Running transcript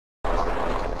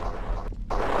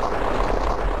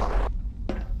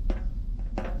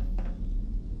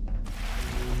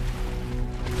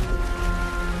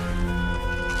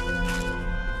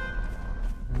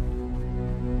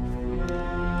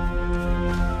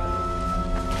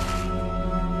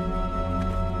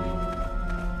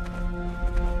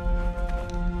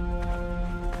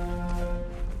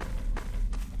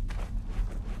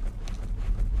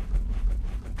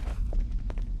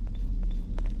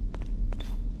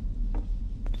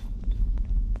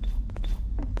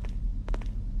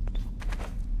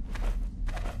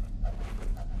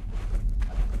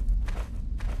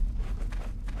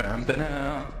Bam ba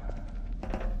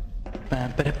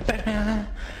bam ba bam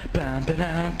bam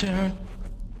ba dun.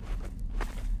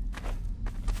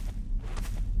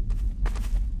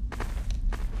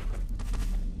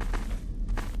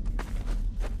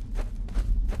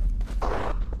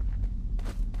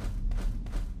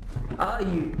 Are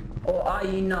you or are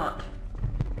you not?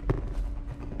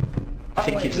 I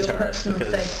think wait, he's a your terrorist personal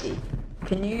because safety.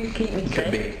 Can you keep me could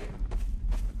safe? be.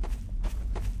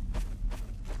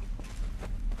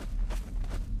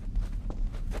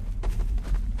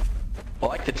 I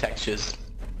like the textures.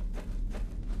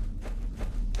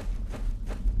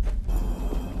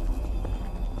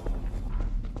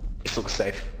 This looks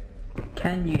safe.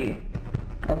 Can you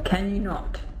or can you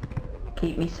not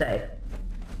keep me safe?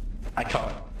 I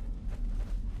can't.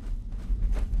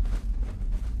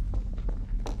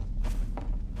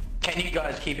 Can you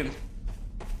guys keep him?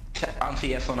 Answer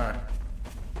yes or no.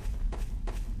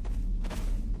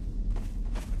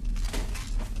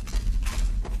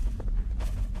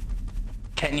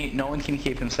 Can you? No one can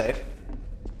keep him safe.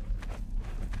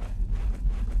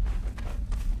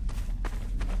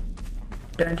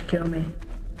 Don't kill me.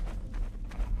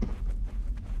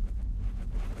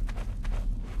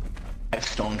 I have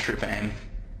stormtrooper aim.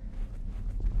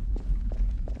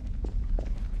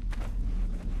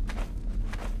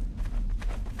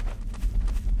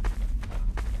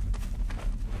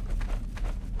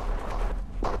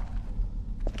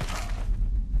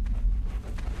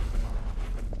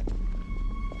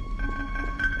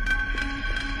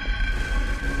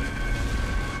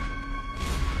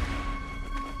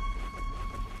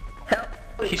 Help!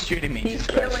 He's shooting me. He's Jesus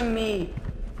Christ. killing me.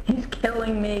 He's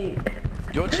killing me.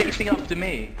 You're chasing after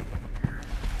me.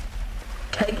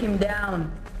 Take him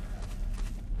down.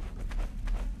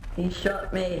 He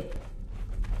shot me.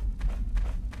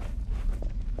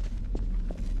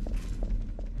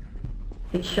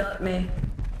 He shot me.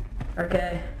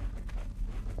 Okay.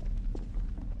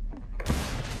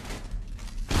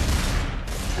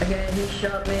 Okay, he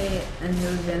shot me and he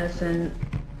was innocent.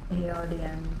 He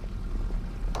RDM'd.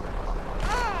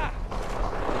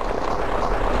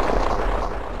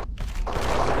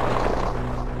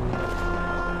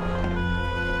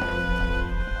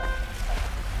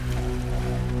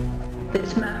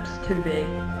 This map's too big.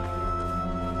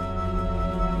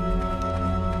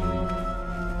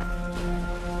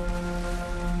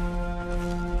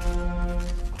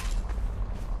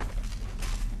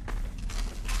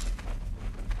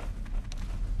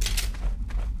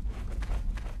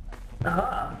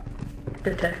 Aha!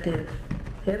 Detective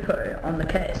Hippo on the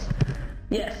case.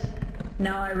 Yes,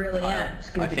 now I really am.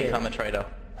 I think I'm a traitor.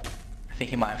 I think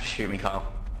he might have to shoot me,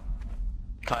 Kyle.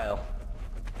 Kyle,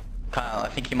 I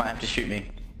think he might have to shoot me.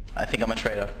 I think I'm a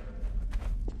traitor.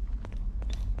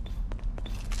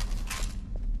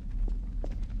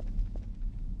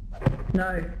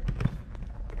 No.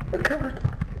 God.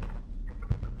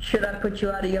 Should I put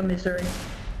you out of your misery?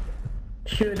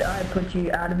 Should I put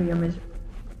you out of your misery?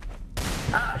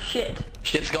 Ah, shit.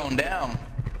 Shit's going down.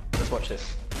 Let's watch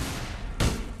this.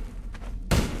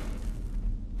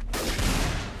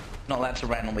 Not allowed to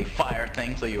randomly fire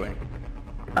things, are you?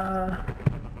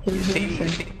 He's See,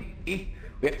 innocent. we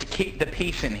have to keep the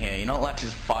peace in here. You're not allowed to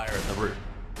just fire at the roof.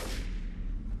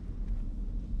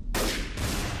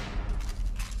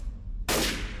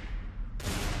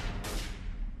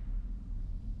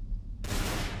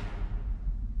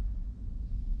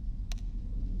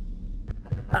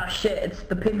 Ah, shit, it's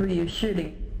the people you're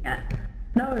shooting at.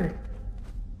 No.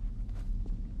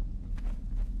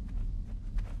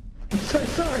 I'm so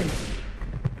sorry.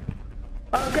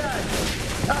 Oh god.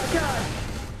 Oh god.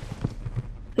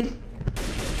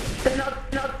 They're not,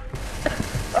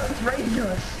 oh, it's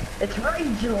rangeless. It's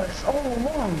rangeless all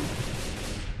along.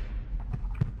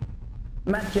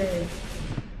 Matt J.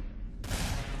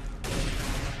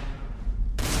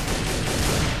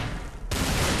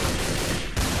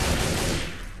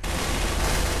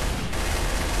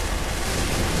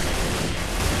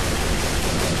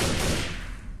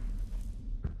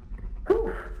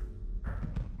 Whew.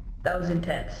 That was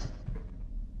intense.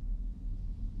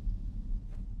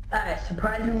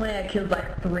 Surprisingly, I killed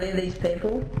like 3 of these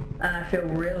people, and I feel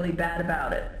really bad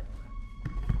about it.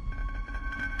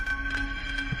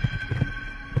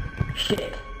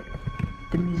 Shit.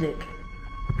 The music.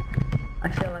 I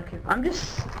feel like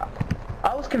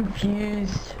I was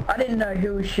confused. I didn't know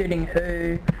who was shooting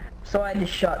who, so I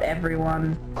just shot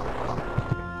everyone.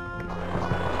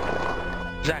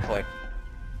 Exactly.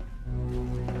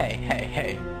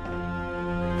 Hey.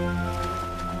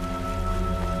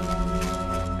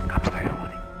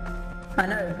 I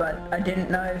know, but I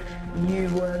didn't know if you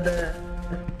were the...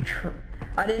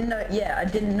 I didn't know, yeah, I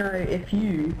didn't know if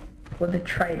you were the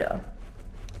traitor.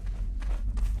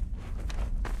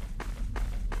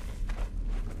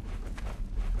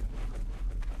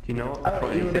 Do you know what Oh, the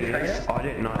funny you were the thing is? traitor? I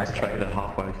didn't know I was Okay. traitor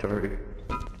halfway through.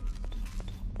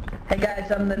 Hey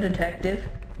guys, I'm the detective.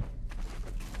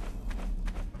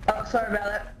 Oh, sorry about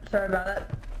that. Sorry about that.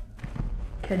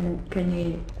 Can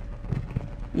you?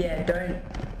 Yeah, don't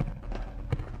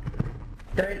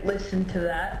listen to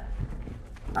that.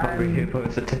 Over here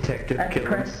was a detective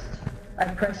killer. I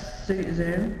pressed suit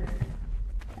zoom,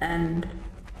 and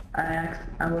I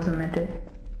wasn't meant to.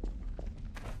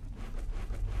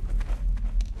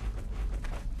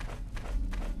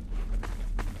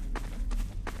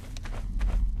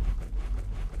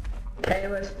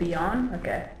 KOS Beyond?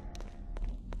 Okay.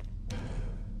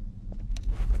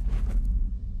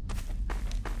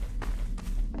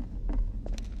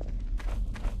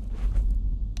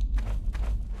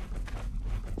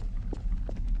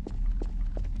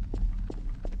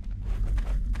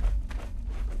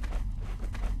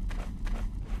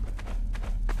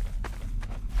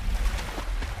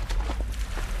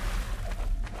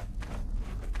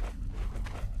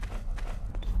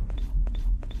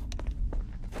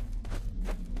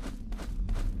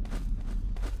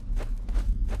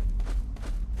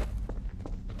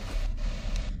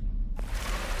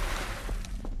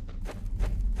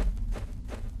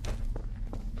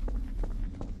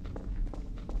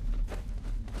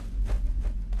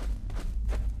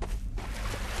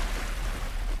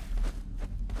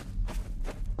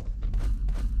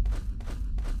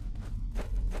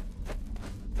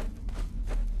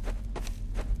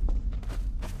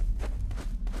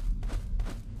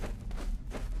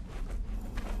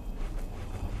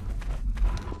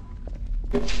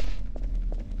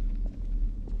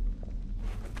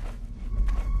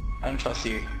 I don't trust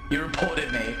you. You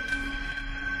reported me.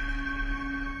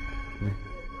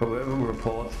 Whoever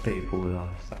reports people are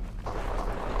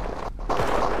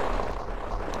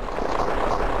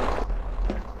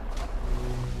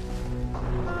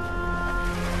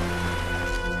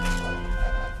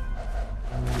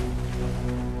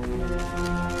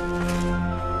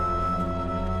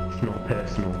It's not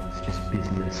personal, it's just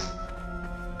business.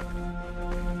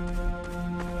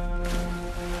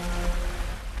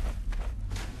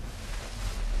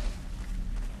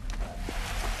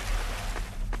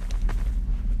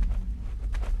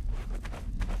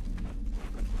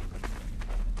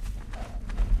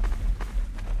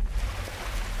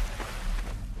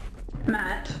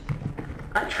 Matt,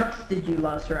 I trusted you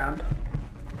last round.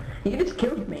 You just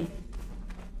killed me.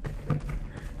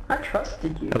 I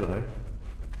trusted you. Hello.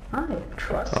 I Oh,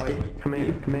 trusted come here,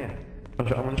 you. come here.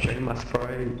 I want to show you my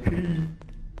spray.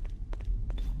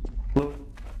 Look.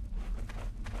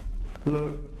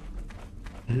 Look.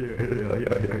 Yeah.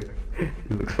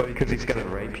 It looks funny because he's gonna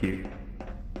rape you.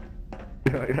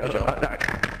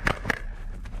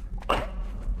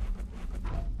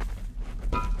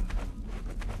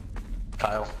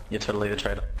 Kyle, you're totally the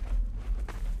traitor.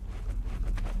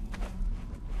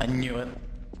 I knew it.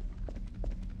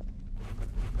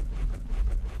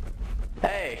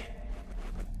 Hey!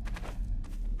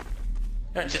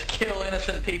 Don't just kill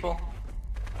innocent people.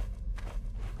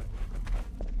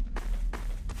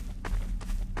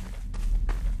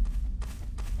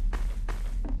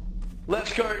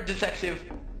 Let's go, detective.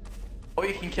 Or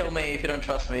you can kill me if you don't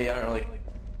trust me, I don't really...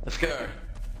 Let's go.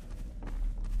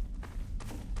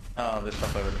 Oh, there's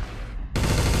stuff over there.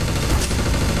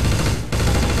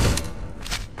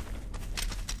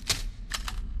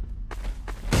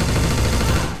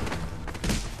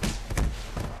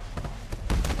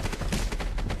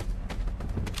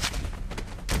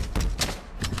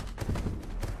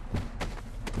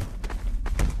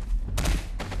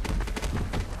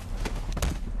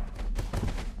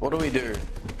 What do we do,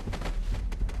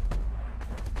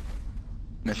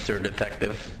 Mr.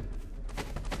 Detective?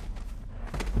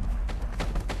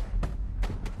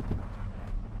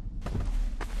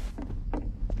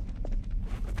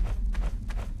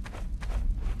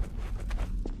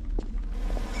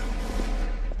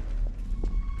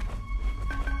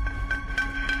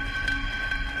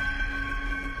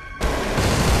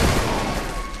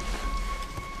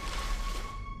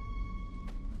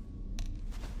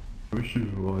 Wish you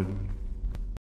one.